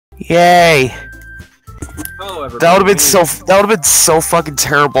Yay! Hello, everybody. That would have been so fucking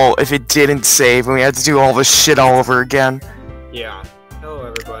terrible if it didn't save and we had to do all this shit all over again. Yeah. Hello,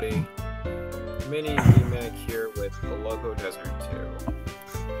 everybody. Mini remake here with the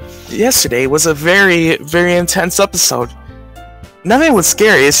locodesert2. Yesterday was a very, very intense episode. Nothing was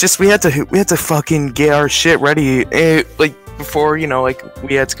scary. It's just we had to fucking get our shit ready, like before we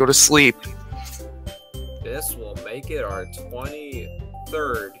had to go to sleep. This will make it our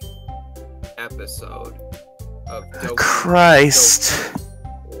 23rd episode of Doki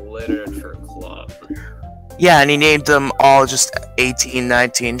Doki Literature Club. Yeah, and he named them all just 18,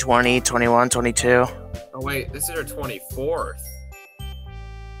 19, 20, 21, 22. Oh wait, this is our 24th.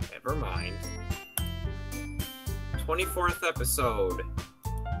 Never mind. 24th episode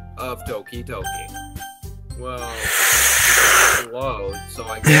of Doki Doki. Well, it's low, so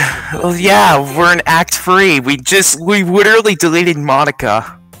I guess. Well, yeah, we're in Act 3. We literally deleted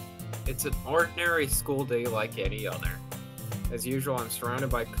Monica. It's an ordinary school day like any other. As usual, I'm surrounded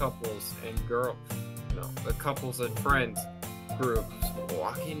by couples and the couples and friends groups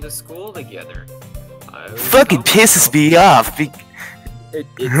walking to school together. Fucking pisses me off. It's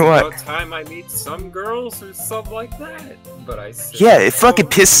about time I meet some girls or something like that. But yeah, it fucking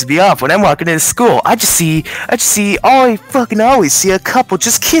pisses me off when I'm walking into school. I fucking always see a couple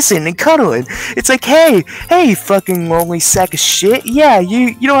just kissing and cuddling. It's like, hey, you fucking lonely sack of shit. Yeah,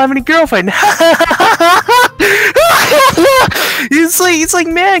 you don't have any girlfriend. it's like,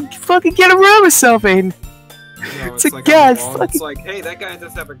 man, fucking get around with something. It's like, God, it's like, hey, that guy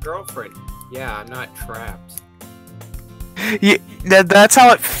does have a girlfriend. Yeah, I'm not trapped. Yeah, that's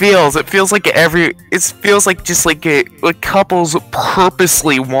how it feels. It feels like couples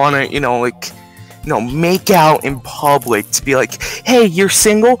purposely want to, make out in public to be like, hey, you're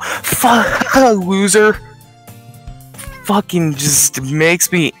single? Fuck, loser. Fucking just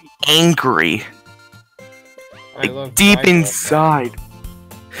makes me angry. Like, deep inside.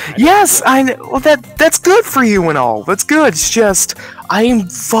 Yes, I know. Well, that's good for you and all. That's good. It's just I am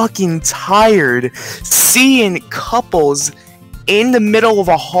fucking tired seeing couples in the middle of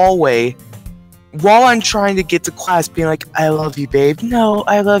a hallway while I'm trying to get to class being like, I love you, babe. No,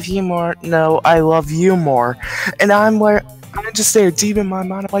 I love you more. No, I love you more. And I'm just there deep in my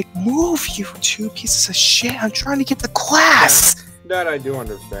mind. I'm like, move, you two pieces of shit. I'm trying to get to class. That I do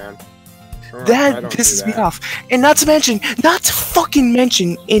understand. That pisses me off. And not to fucking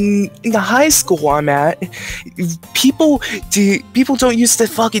mention, in the high school I'm at, people don't use the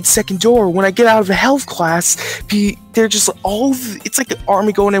fucking second door. When I get out of a health class, they're just it's like an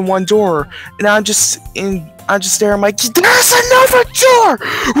army going in one door, and I'm just there. I'm like, there's another door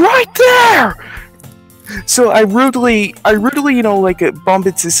right there. So I rudely, bump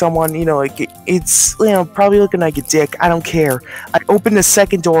into someone, it's, probably looking like a dick. I don't care. I open the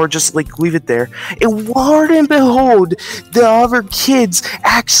second door, just, leave it there. And lo and behold, the other kids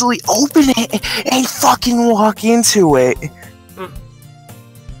actually open it and fucking walk into it.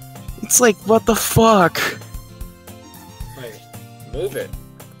 It's like, what the fuck? Wait, move it.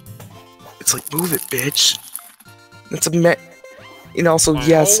 It's like, move it, bitch. It's so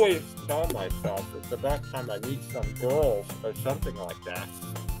yes. I always tell myself it's about time I meet some girls or something like that.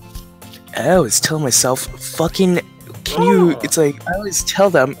 I always tell myself, fucking, it's like, I always tell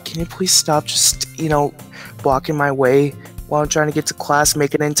them, can you please stop just, blocking my way while I'm trying to get to class,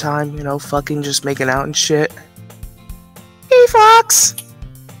 make it in time, fucking just making out and shit. Hey, Fox!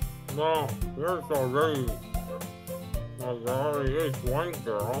 No, there's already is one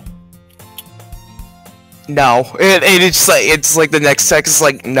girl. No, it's like the next text is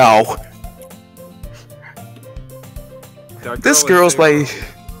like, no. This girl's my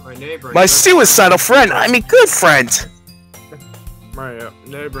suicidal friend. I mean, good friend. My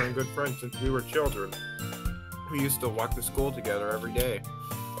neighbor and good friend since we were children. We used to walk to school together every day.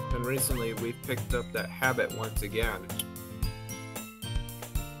 And recently, we've picked up that habit once again.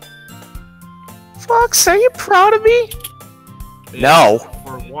 Fox, are you proud of me? Yeah, no.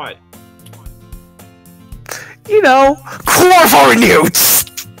 For what? Chloroform newts!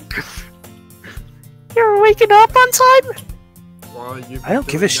 You're waking up on time? Well, you've I don't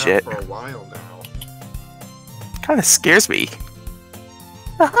give a shit. For a while now. Kinda scares me.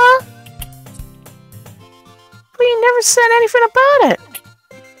 Uh-huh. But you never said anything about it.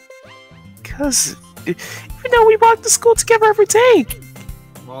 Because, even though we walk to school together every day,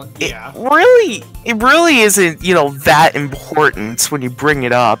 well, yeah. It really isn't, that important when you bring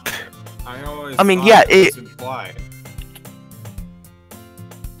it up. I mean, yeah,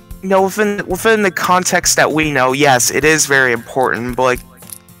 within the context that we know, yes, it is very important, but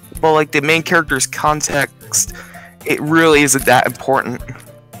the main character's context, it really isn't that important.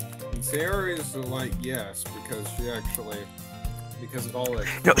 Sayori's like yes, because because of all the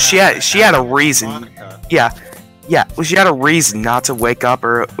No, crap she that had a happened with reason. Monica. Yeah. Well, she had a reason not to wake up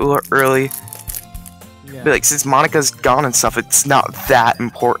early. Yeah. But like, since Monica's gone and stuff, it's not that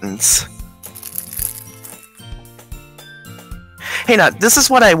important. Hey, now, this is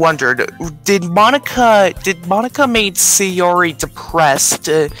what I wondered. Did Monica make Sayori depressed,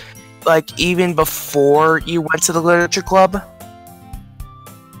 like, even before you went to the literature club?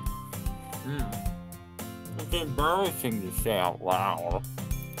 It's embarrassing to say out loud.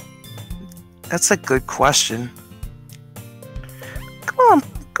 That's a good question. Come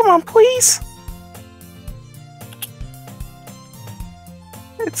on, please.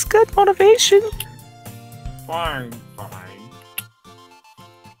 It's good motivation. Fine.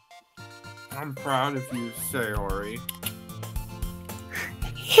 I'm proud of you, Sayori.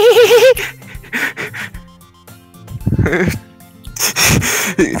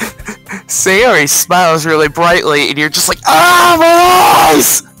 Sayori smiles really brightly, and you're just like, ah, my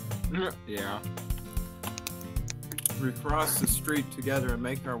eyes! Yeah. We cross the street together and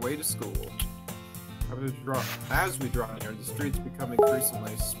make our way to school. As we draw near, the streets become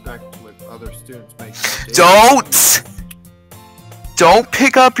increasingly specked with other students making their Don't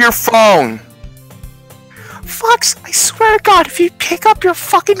pick up your phone! Fox, I swear to God, if you pick up your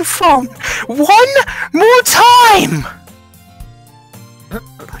fucking phone one more time!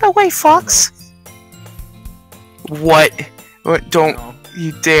 Put away, Fox. What? Don't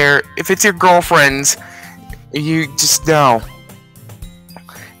you dare. If it's your girlfriend, you just know.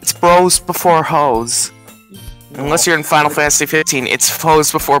 It's bros before hoes. Unless you're in Final Fantasy 15, it's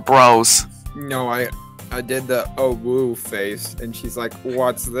hoes before bros. No, I did the oh woo face, and she's like,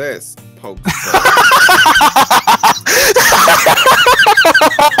 "What's this?" Poke.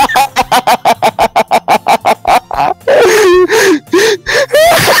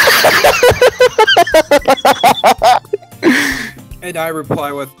 And I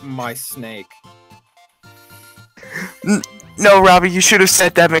reply with my snake. No, Robbie, you should have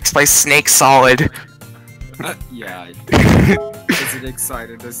said that makes my snake solid. Yeah. Is it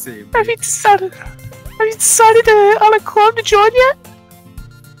excited to see me? Have you decided on a club to join yet?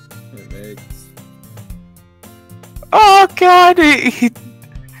 It makes. Oh God!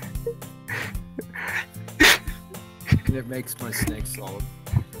 It makes my snake solid.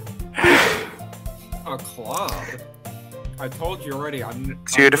 A club? I told you already.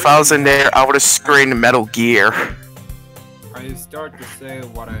 Dude, if I was in there, I would have screamed Metal Gear. I start to say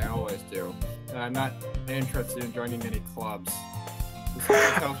what I always do, and I'm not interested in joining any clubs. Would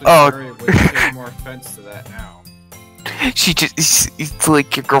take more offense to that now. It's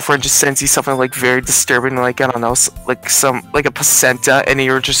like your girlfriend just sends you something like very disturbing, like I don't know, like a placenta, and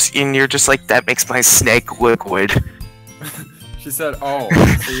you're just like, that makes my snake liquid. She said, "Oh,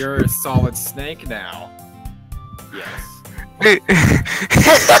 so you're a solid snake now." Yes.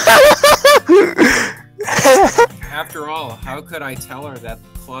 After all, how could I tell her that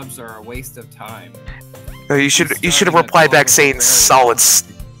clubs are a waste of time? You should have replied back saying solid.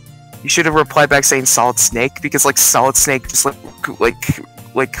 You should have replied back saying solid snake, because like solid snake just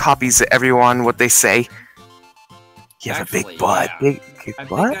like copies everyone what they say. You have a big butt. Yeah. Big I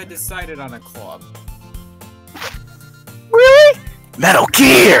butt? think I decided on a club. Really? Metal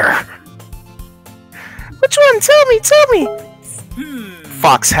Gear. Which one? Tell me.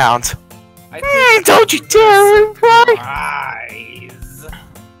 Foxhound. Don't you dare reply! Eyes.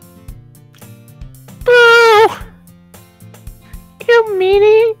 Boo! You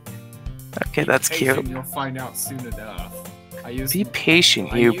meanie! Okay, that's cute. You'll find out soon enough. Be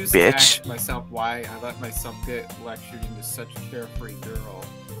patient, I you used to bitch. ask myself why I let myself get lectured into such a carefree girl,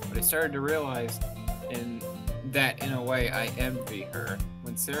 but I started to realize that in a way I envy her.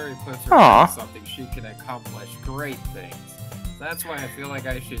 When Sari puts her into something, she can accomplish great things. That's why I feel like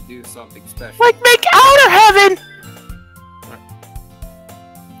I should do something special. Like make outer heaven!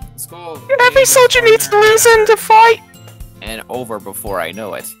 School. Every soldier needs a reason to fight! And over before I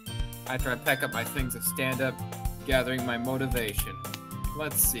know it. After I pack up my things and stand up, gathering my motivation.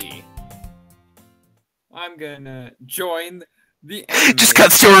 Let's see. I'm gonna join the enemy. Just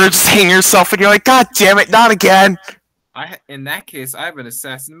cuts to her just hang yourself and you're like, God damn it, not again! In that case, I have an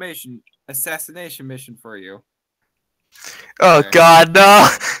assassination mission for you. Oh okay. God, no!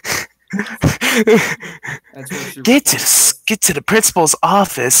 Get to the principal's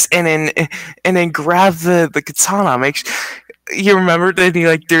office and then grab the katana. You remember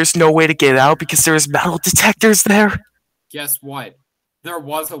that there's no way to get out because there's metal detectors there? Guess what? There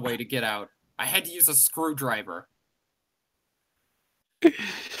was a way to get out. I had to use a screwdriver.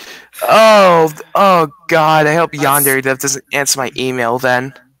 Oh God, I hope Yandere doesn't answer my email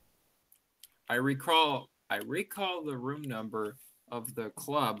then. I recall the room number of the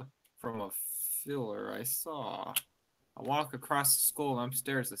club from a filler I saw. I walk across the school and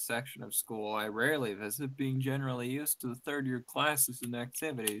upstairs a section of school I rarely visit, being generally used to the third-year classes and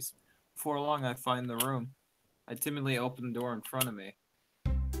activities. Before long, I find the room. I timidly open the door in front of me.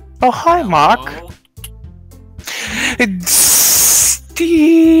 Oh, hi, Hello? Mark.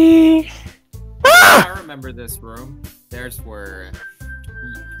 I remember this room. There's where.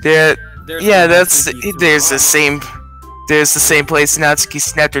 There's the same place Natsuki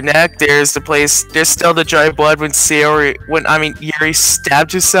snapped her neck. There's still the dry blood when Yuri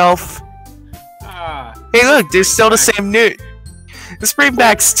stabbed herself. Hey, look, there's still the same nude. This brings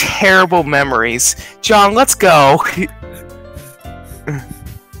back terrible memories. John, let's go.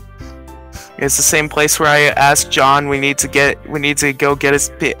 It's the same place where I asked John we need to go get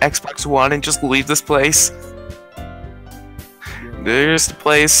his Xbox One and just leave this place. There's the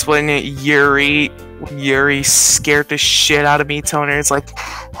place when Yuri scared the shit out of me, Toner. It's like,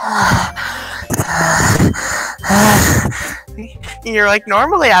 you're like,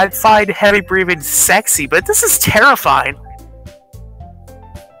 normally I'd find heavy breathing sexy, but this is terrifying.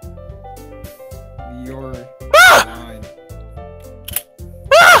 You're fine.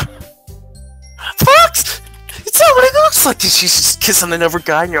 Fox! It's not what it looks like. She's just kissing another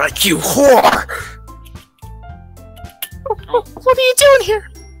guy, and you're like, you whore! What are you doing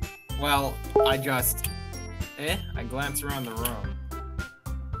here? Well, I glance around the room.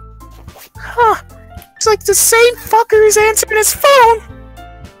 Huh. It's like the same fucker is answering his phone!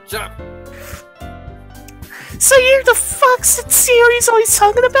 Shut up! So you're the fox that Siri's always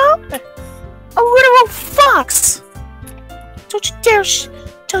talking about? A literal fox! Don't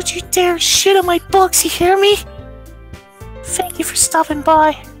you dare shit on my books, you hear me? Thank you for stopping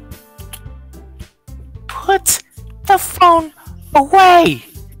by. Put the phone away!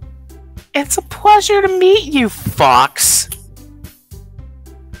 It's a pleasure to meet you, Fox.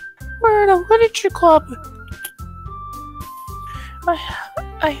 We're at a literature club.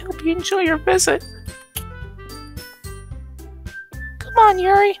 I hope you enjoy your visit. Come on,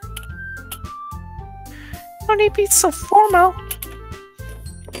 Yuri. No need to be so formal.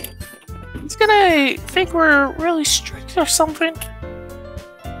 He's gonna think we're really strict or something.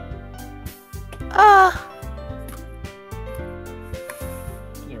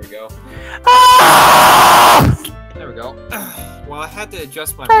 There we go. Ah! There we go. Well, I had to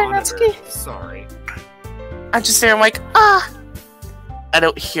adjust my monitor. Sorry. I'm just there, I'm like, ah! I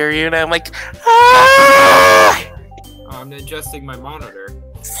don't hear you, and I'm like, ah! I'm adjusting my monitor.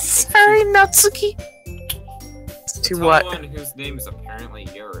 Sorry, Natsuki. To what? Someone whose name is apparently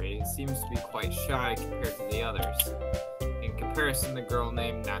Yuri seems to be quite shy compared to the others. In comparison, the girl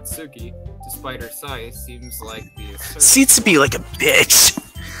named Natsuki, despite her size, seems like the seems to be like a bitch.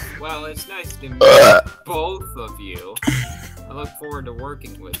 Well, it's nice to meet both of you. I look forward to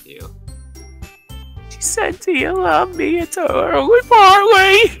working with you. She said, "Do you love me?" It's a early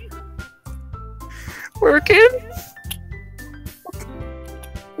partly. Working.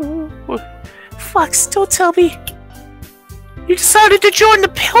 Ooh. Fox, don't tell me. You decided to join the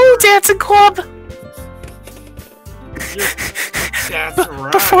pole dancing club. That's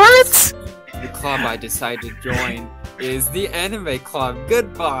right. Performance? The club I decided to join is the anime club.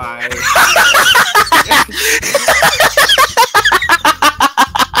 Goodbye.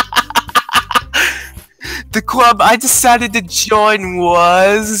 The club I decided to join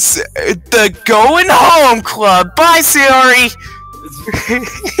was the Going Home Club. Bye, Sayori.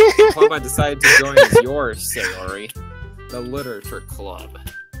 The club I decided to join is yours, Sayori. The Literature Club.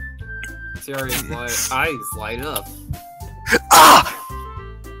 Sayori's eyes light up. Ah!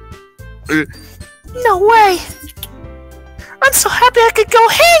 No way! I'm so happy I could go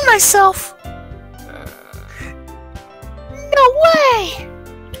hang myself! No way!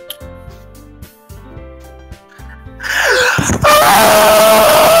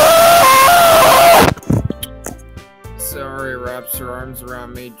 Sayori wraps her arms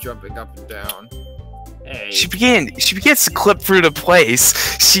around me, jumping up and down. Hey. She begins to clip through the place.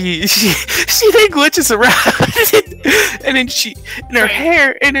 She then glitches around, and then her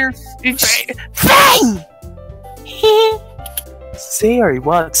hair, Fang! Sayori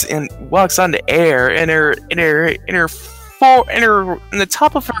walks on the air, and the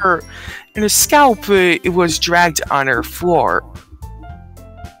top of her scalp it was dragged on her floor.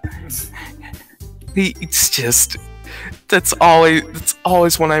 It's just. That's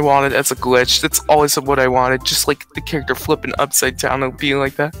always what I wanted as a glitch. That's always what I wanted. Just like the character flipping upside down and being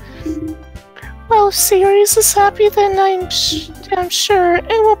like that. Well, if Sirius is happy, then I'm sure it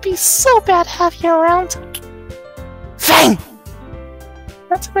won't be so bad having you around. Fang!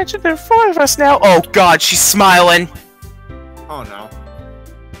 Not to mention there are 4 of us now. Oh god, she's smiling. Oh no.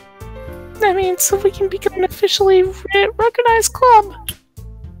 That means so we can become an officially recognized club.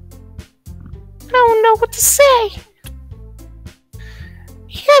 I don't know what to say.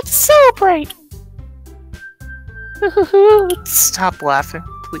 You have to celebrate. Stop laughing,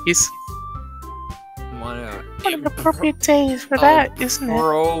 please. What an appropriate day for that, isn't it?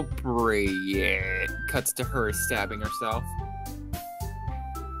 Appropriate. Cuts to her stabbing herself.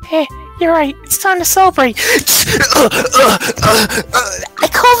 Hey, you're right. It's time to celebrate. I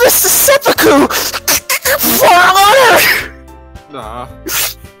call this the seppuku for honor. Nah.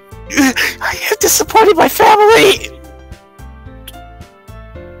 I have disappointed my family.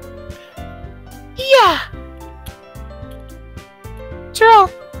 Yeah. Jill,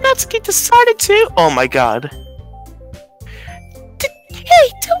 Natsuki decided to. Oh my god.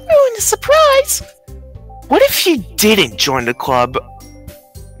 Hey, don't ruin the surprise. What if you didn't join the club?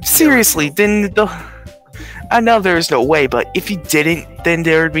 Seriously, then I know there's no way, but if you didn't, then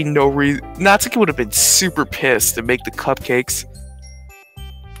there would be no reason. Natsuki would have been super pissed to make the cupcakes.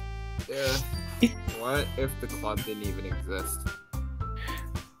 Yeah. What if the club didn't even exist?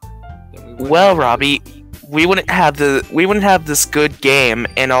 Well, Robbie, we wouldn't have this good game,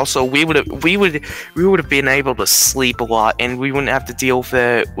 and also we would have been able to sleep a lot, and we wouldn't have to deal with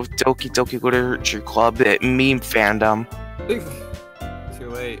it with Doki Doki Literature Club, that meme fandom. Too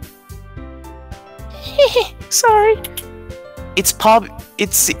late. Sorry. It's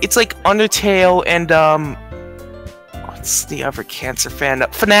like Undertale and what's the other cancer fan?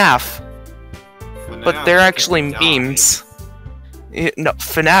 FNAF. But they're actually memes. No,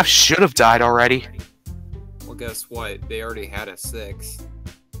 FNAF should have died already. Well, guess what? They already had a 6.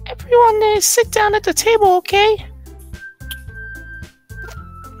 Everyone, sit down at the table, okay?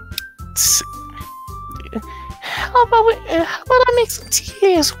 How about I make some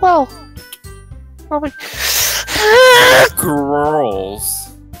tea as well? The girls.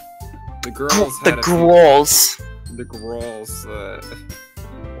 The girls. The girls.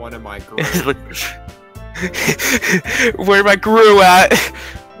 One of my girls. Where my Gru at?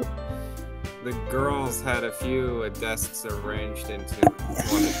 The girls had a few desks arranged into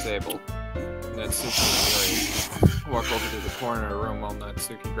one table. Natsuki walk over to the corner of the room while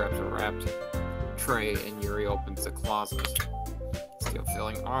Natsuki grabs a wrapped tray and Yuri opens the closet. Still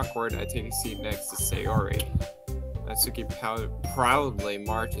feeling awkward, I take a seat next to Sayori. Natsuki proudly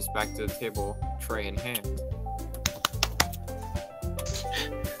marches back to the table, tray in hand.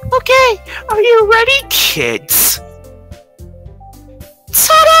 Okay, are you ready, kids?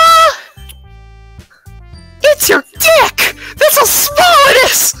 Ta-da! It's your dick! That's how small it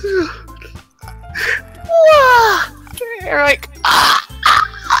is! You're like,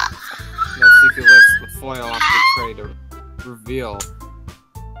 Natsuki lifts the foil off the tray to reveal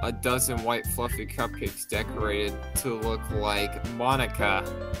a dozen white fluffy cupcakes decorated to look like Monica.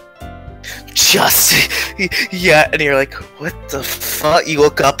 Yeah, and you're like, what the fuck? You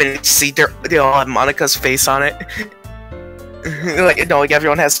look up and see they all have Monica's face on it. Like, no, like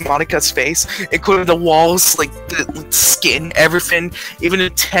everyone has Monica's face, including the walls, like the skin, everything. Even the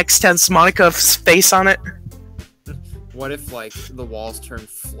text has Monica's face on it. What if, like, the walls turn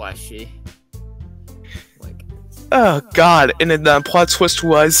fleshy? Like, oh god! And then the plot twist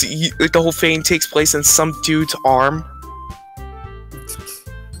was like, the whole thing takes place in some dude's arm.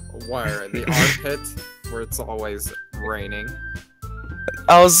 Where? The armpit? Where it's always raining?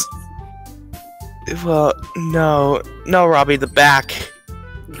 Well, no, Robbie, the back.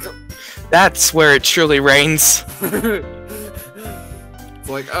 That's where it truly rains. It's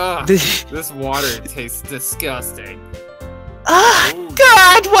like, this water tastes disgusting.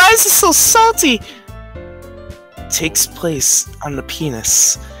 God, why is it so salty? Takes place on the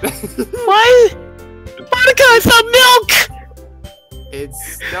penis. Why? Monica, I found milk! It's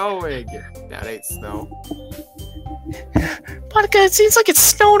snowing. That ain't snow. Monica, it seems like it's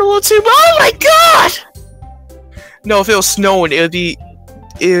snowing a little too. Oh my god! No, if it was snowing, it would be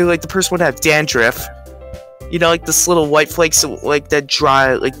like the person would have dandruff. You know, like this little white flakes, like that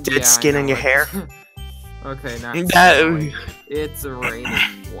dry, like dead skin in your hair. Okay, now it's a raining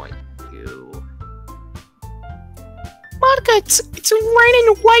white goo. Monica, it's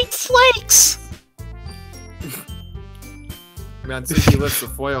raining white flakes. Natsuki lifts the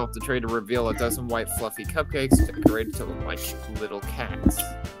foil off the tray to reveal a dozen white fluffy cupcakes decorated to look like little cats.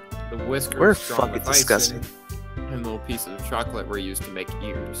 The whiskers We're drawn with disgusting. icing and little pieces of chocolate were used to make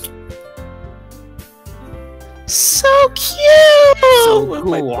ears. So cute! So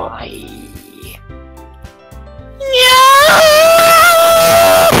cool. Yeah!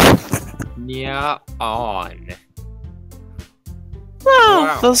 Yeah, on. Whoa,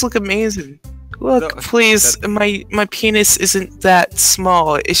 Wow. those look amazing. Look, please, my penis isn't that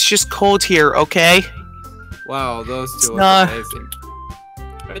small. It's just cold here, okay? Wow, those two look not- amazing.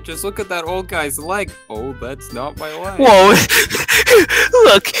 Hey, just look at that old guy's leg. Oh, that's not my leg. Whoa!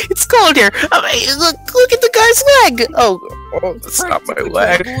 Look, it's cold here. Look at the guy's leg. Oh, that's not my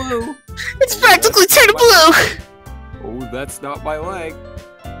leg. Blue. It's practically turned blue. Oh, that's not my leg.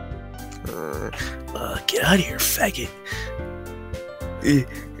 Get out of here, faggot.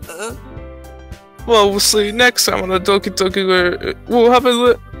 Uh, Well, we'll see you next time on the Doki Doki. We'll have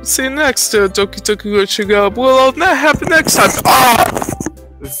a see you next Doki Doki Literature Club. Well, that happen next time. Ah!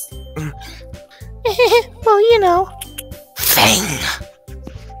 this- Well, you know. Fang.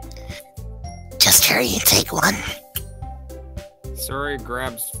 Just hurry and take one. Sayori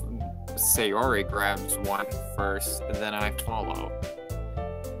grabs one first, and then I follow.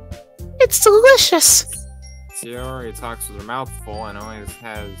 It's delicious. Sayori talks with her mouth full and always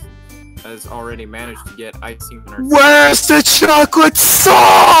has already managed to get icing on her. Where's the chocolate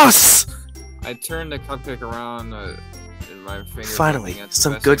sauce? I turn the cupcake around in my fingers. Finally, looking at the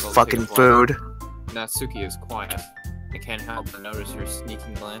some best good angle to fucking take a bite. food. Natsuki is quiet. I can't help but notice her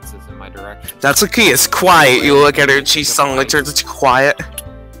sneaking glances in my direction. Natsuki is quiet. You look at her and she suddenly turns into quiet.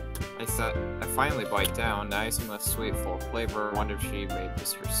 I finally bite down. The icing was sweet, full of flavor. I wonder if she made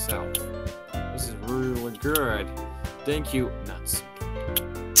this herself. This is really good. Thank you,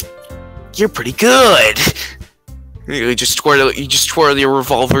 Natsuki. You're pretty good. You just twirl your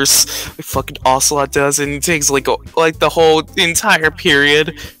revolvers like fucking Ocelot does, and it takes like the whole entire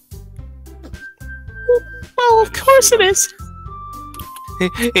period. Well, of course it is.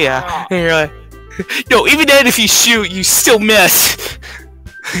 Yeah, and you're like, no, even then if you shoot, you still miss.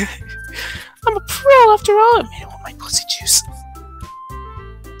 I'm a pro after all. I made it with my pussy juice.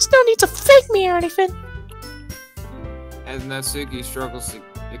 There's no need to fake me or anything. As Natsuki struggles to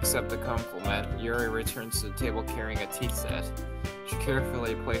accept the compliment, Yuri returns to the table carrying a tea set. She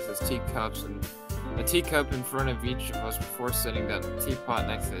carefully places teacups and a teacup in front of each of us before setting down the teapot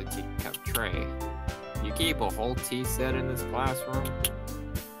next to the teacup tray. You keep a whole tea set in this classroom?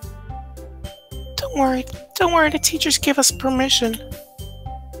 Don't worry, the teachers give us permission.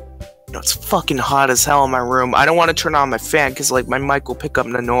 You know, it's fucking hot as hell in my room. I don't want to turn on my fan because like my mic will pick up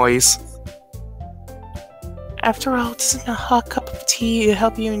the noise. After all, doesn't a hot cup of tea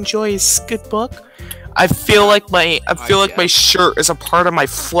help you enjoy a good book? I feel like my shirt is a part of my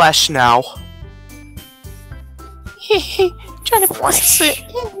flesh now. Trying to impress it.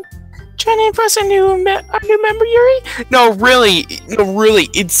 Trying to impress our new member, Yuri? No, really,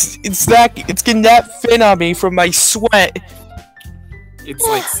 it's getting that thin on me from my sweat. It's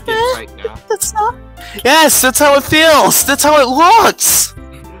like skin tight now. That's not. Yes, that's how it feels. That's how it looks.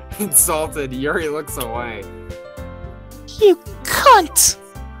 Insulted, Yuri looks away. You cunt!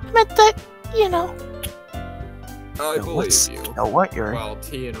 I meant that, you know. I believe you. No, what, Yuri? Well,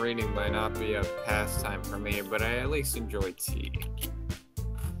 tea and reading might not be a pastime for me, but I at least enjoy tea.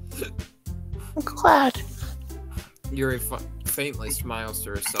 I'm glad. Yuri faintly smiles to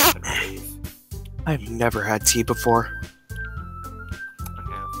herself in relief. I've never had tea before.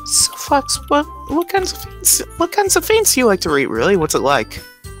 I have. So, Fox, what kinds of things Do you like to read? Really? What's it like?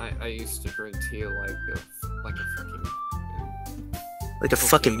 I used to drink tea like a fucking... Like a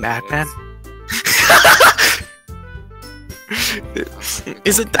fucking madman?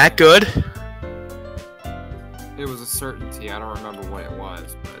 Is it that good? It was a certain tea, I don't remember what it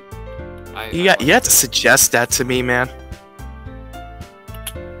was, but... You have to suggest that to me, man.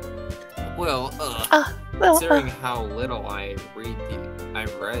 Well, considering how little I've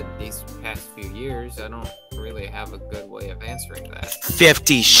read these past few years, I don't really have a good way of answering that.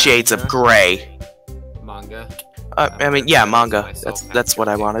 50 Shades of Grey. Manga. I mean, yeah, manga. That's what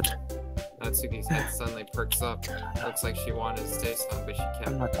I wanted. Natsuki's head suddenly perks up. Looks like she wanted to say something, but she kept.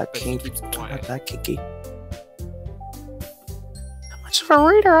 I'm not that but she kinky. keeps I'm not quiet. that kinky. much of a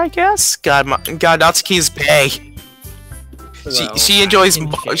reader, I guess. God, Natsuki's bae. Well, She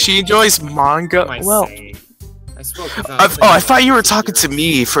enjoys manga. Well, I spoke I thought you were talking to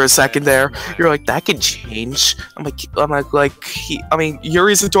me for a second there. You're like, that can change. I mean,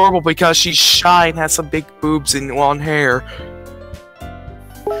 Yuri's adorable because she's shy and has some big boobs and long hair.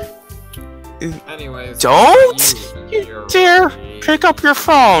 Anyways, Don't you dare pick up your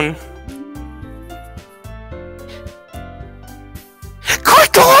phone.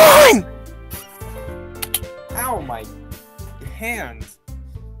 Click the line! Ow, my hand.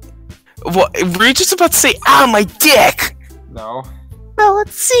 What? Were you just about to say, ow, my dick? No. Well,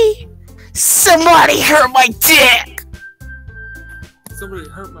 let's see. Somebody hurt my dick! Somebody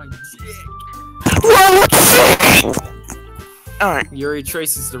hurt my dick. Well, let's see! Alright. Yuri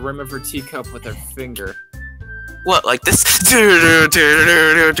traces the rim of her teacup with her finger. What, like this?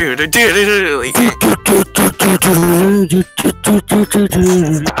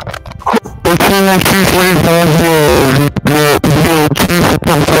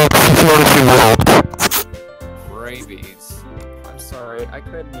 Rabies. I'm sorry, I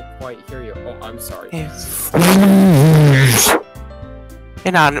couldn't quite hear you. Oh, I'm sorry.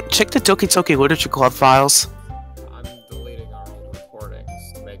 And on, check the Doki Doki Literature Club files. I'm deleting our old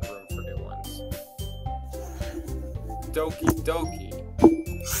recordings to make room for new ones. Doki Doki.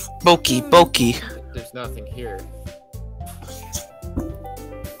 Boki. There's nothing here.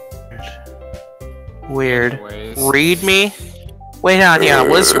 Weird. Anyways, Read me? Wait on, yeah,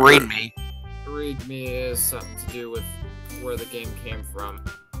 what's read me? read me is something to do with where the game came from.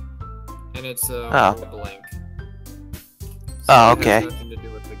 And it's a web link. So Oh, it okay. has nothing to do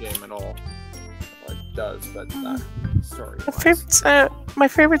with the game at all. Well, it does, but not story-wise. My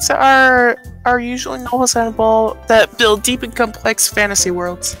favorites are usually novels that build deep and complex fantasy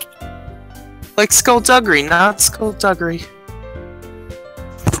worlds. Like Skullduggery, not Skullduggery.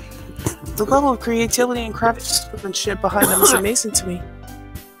 The level of creativity and craftsmanship behind them is amazing to me.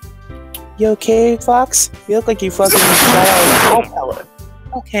 You okay, Fox? You look like you fucking got out of a pellet.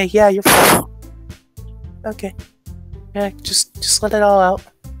 Okay, yeah, you're fine. Okay. Yeah, just let it all out.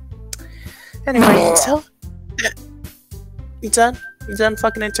 Anyway, so... You done? You done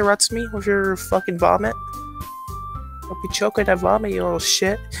fucking interrupting me with your fucking vomit? Hope you choke on that vomit, you little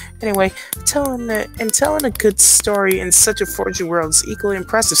shit. Anyway, telling a good story in such a forging world is equally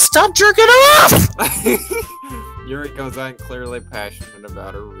impressive. Stop jerking off! Yuri goes on clearly passionate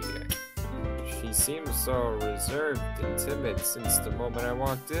about her reading. She seems so reserved and timid since the moment I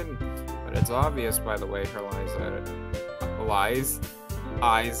walked in, but it's obvious by the way her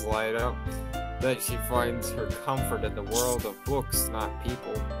eyes light up that she finds her comfort in the world of books, not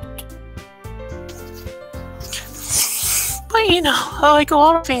people. But you know, like a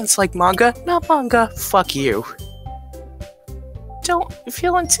lot of fans like manga, not manga, fuck you. Don't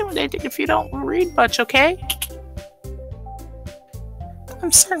feel intimidated if you don't read much, okay?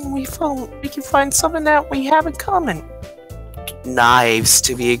 I'm certain we can find something that we have in common. Knives,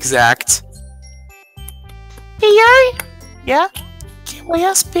 to be exact. Hey, Yuri? Yeah? Can't we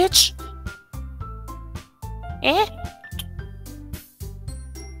ask, bitch? Eh?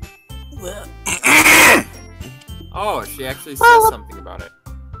 Well... Oh, she actually says something about it.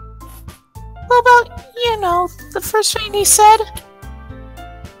 What about, you know, the first thing he said?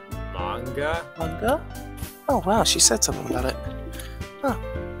 Manga? Manga? Oh, wow, she said something about it. Huh.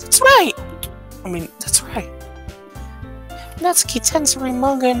 That's right! I mean, that's right. Natsuki tends to read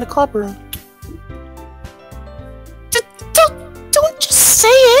manga in the club room. Don't just say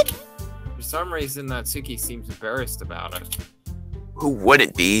it! For some reason, Natsuki seems embarrassed about it. Who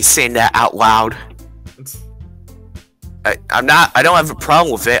wouldn't be saying that out loud? I don't have a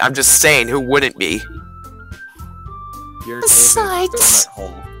problem with it, I'm just saying, who wouldn't be? Your Besides... donut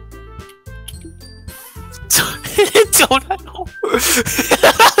hole. Donut hole?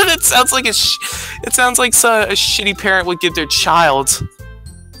 It sounds like a shitty parent would give their child.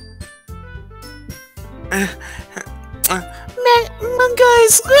 Manga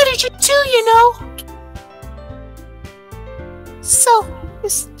is literature too, you know? So,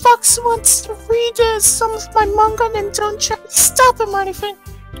 if Fox wants to read some of my manga, then don't try to stop him or anything.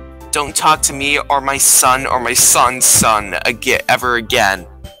 Don't talk to me or my son's son ever again.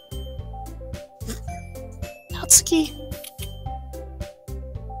 Natsuki,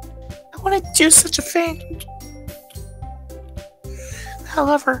 I want to do such a thing.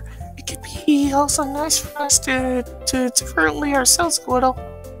 However, it could be also nice for us to differently ourselves a little.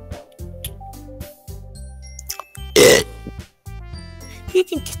 You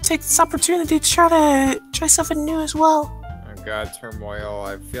can take this opportunity to try something new as well. Oh god, turmoil.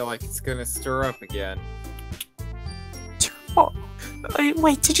 I feel like it's gonna stir up again. Turmoil?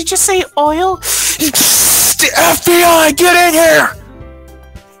 Wait, did you just say oil? The FBI, get in here!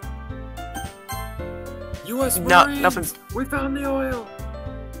 U.S. Marines! No, nothing. We found the oil!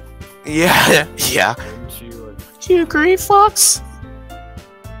 Yeah. Do you agree, Fox?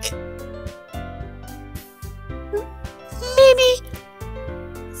 Maybe.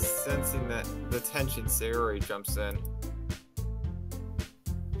 Sensing that the tension, Sayori jumps in.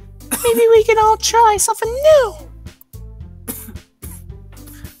 Maybe we can all try something new.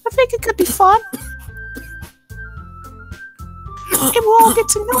 I think it could be fun. And we'll all get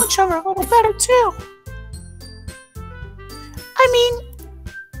to know each other a little better too. I mean,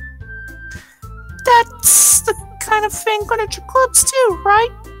 that's the kind of thing literature clubs do,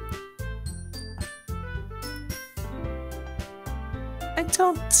 right?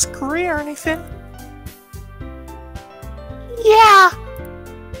 don't disagree or anything. Yeah.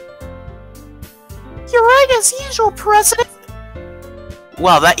 You're right as usual, President.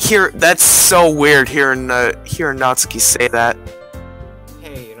 Wow, that's so weird hearing Natsuki say that.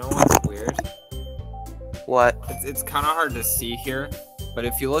 Hey, you know what's weird? What? It's kind of hard to see here, but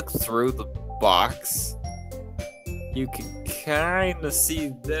if you look through the box, you can kind of see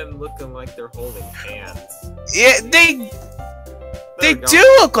them looking like they're holding hands. Yeah, they do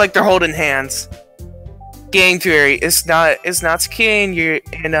look like they're holding hands. Gang theory, is Natsuki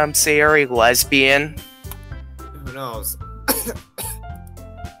and Sayori lesbian? Who knows?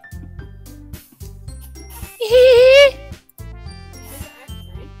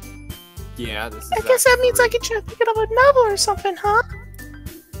 Yeah, this is. I guess that means I can try to pick it up a novel or something, huh?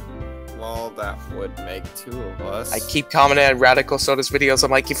 Well, that would make two of us. I keep commenting on Radical Soda's videos. I'm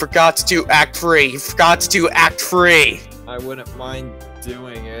like, you forgot to do Act 3. You forgot to do Act 3. I wouldn't mind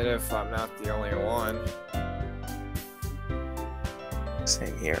doing it if I'm not the only one.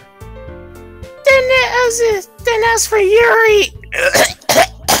 Same here. Then as for Yuri.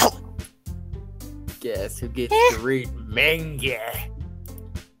 Guess who gets to read manga?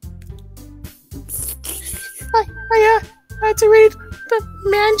 I had to read the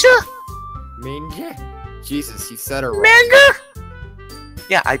Manga? Jesus, you said it wrong. manga.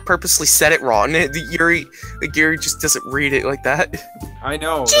 Yeah, I purposely said it wrong. The Yuri just doesn't read it like that. I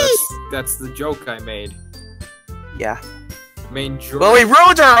know, that's the joke I made. Yeah. Main joke. Well, we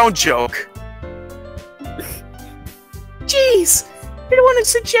ruined our own joke. Jeez, you're the one who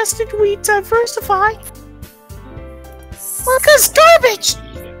suggested we diversify. Manga's garbage.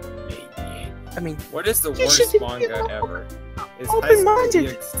 I mean, What is the You worst should be manga ever? Is High School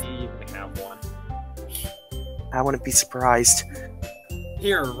open-minded. DxD even have one? I wouldn't be surprised.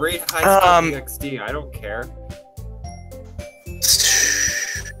 Here, rate High School DxD. I don't care.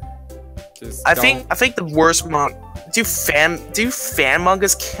 Just I don't- think the worst do fan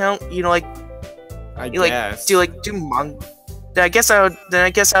mangas count? You know, like I you like guess. do manga. Then I guess I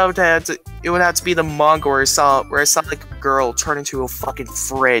would have to. It would have to be the manga where I saw like a girl turn into a fucking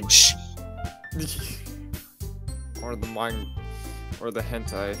fridge. Or the manga, or the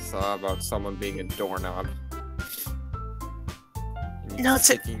hentai I saw about someone being a doorknob. No, it's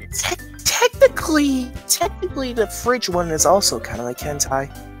Sticking- technically The fridge one is also kind of like hentai.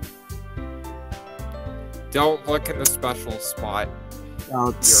 Don't look in the special spot. No,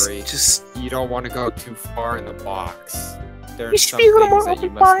 it's Yuri. just You don't want to go too far in the box. You There's should some be a little things more that you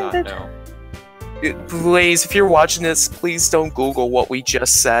must not open-minded. know. Blaze. If you're watching this, please don't Google what we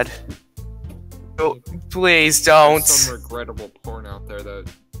just said. Oh, please don't. There's some regrettable porn out there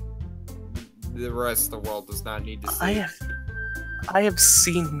that the rest of the world does not need to see. I have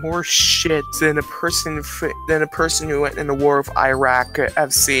seen more shit than a person who went in the war of Iraq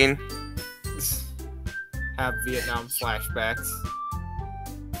have seen. Have Vietnam flashbacks.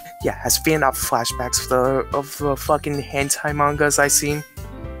 Yeah, has Vietnam flashbacks of the fucking hentai mangas I've seen.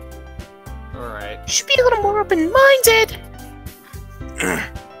 Alright. You should be a little more open-minded.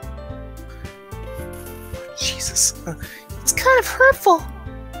 Jesus. It's kind of hurtful.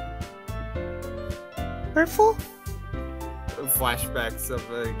 Hurtful? Flashbacks of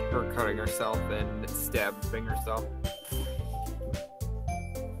her cutting herself and stabbing herself.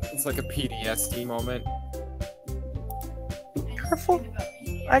 It's like a PTSD moment. Hurtful?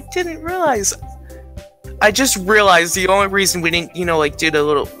 I didn't realize. I just realized the only reason we didn't, do the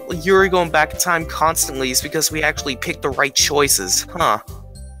little Yuri going back in time constantly is because we actually picked the right choices, huh?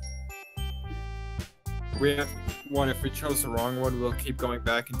 We have one. If we chose the wrong one, we'll keep going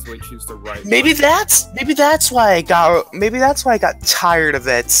back until we choose the right Maybe one. that's why I got tired of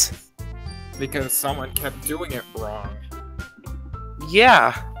it. Because someone kept doing it wrong.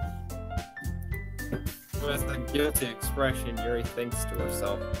 Yeah. With a guilty expression, Yuri thinks to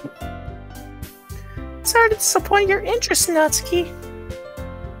herself. Sorry to disappoint your interest, Natsuki.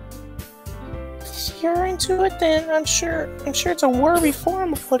 If you're into it, then I'm sure it's a worthy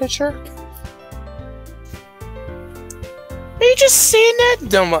form of literature. Are you just saying that?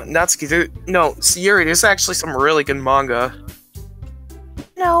 No, Natsuki, no, Yuri, there's actually some really good manga.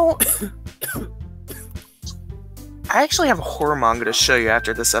 No. I actually have a horror manga to show you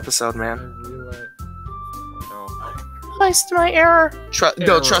after this episode, I man. realize. Oh Placed my error.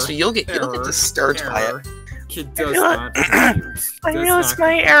 No, trust me, you'll get disturbed by it. Error. Kid does know not. compute. I Does know it's not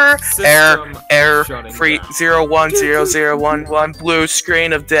my compute. error. System Error, shutting free down. 010011 blue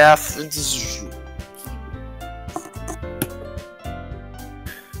screen of death.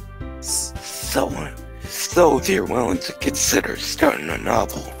 So they're willing to consider starting a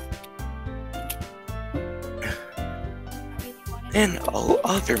novel. And all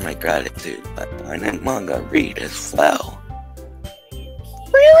other my gratitude by find and manga read as well.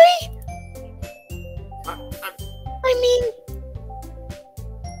 Really? I mean,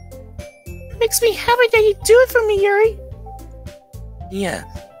 it makes me happy that you do it for me, Yuri. Yes.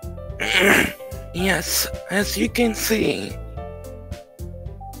 Yes, as you can see.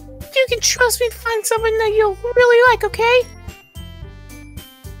 You can trust me to find something that you'll really like, okay?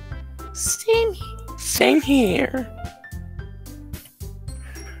 Same here.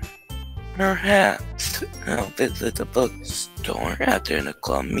 Perhaps I'll visit the bookstore after the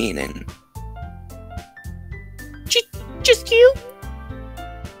club meeting. Just you?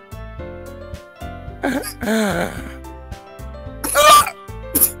 Would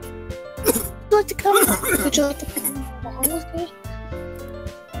you like to come along with me?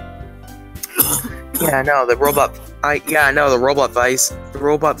 Yeah, I know, the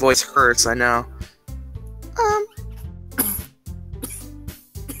robot voice hurts, I know.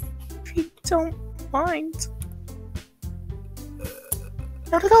 If you don't mind.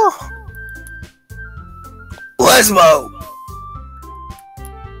 Not at all. Lesmo!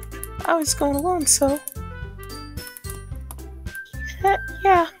 I was going alone, so...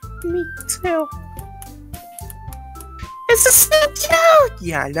 Yeah, me too. It's a so cute!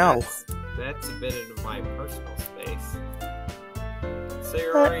 Yeah, I know. That's a bit into my personal space.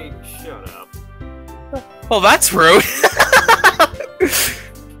 Sayori, shut up. Well, that's rude. Yeah,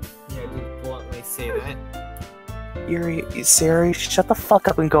 just bluntly say that. Yuri, Siri, shut the fuck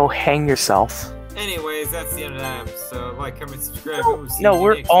up and go hang yourself. Anyways, that's the end of that episode. Like, comment, subscribe. No,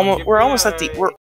 we're almost at the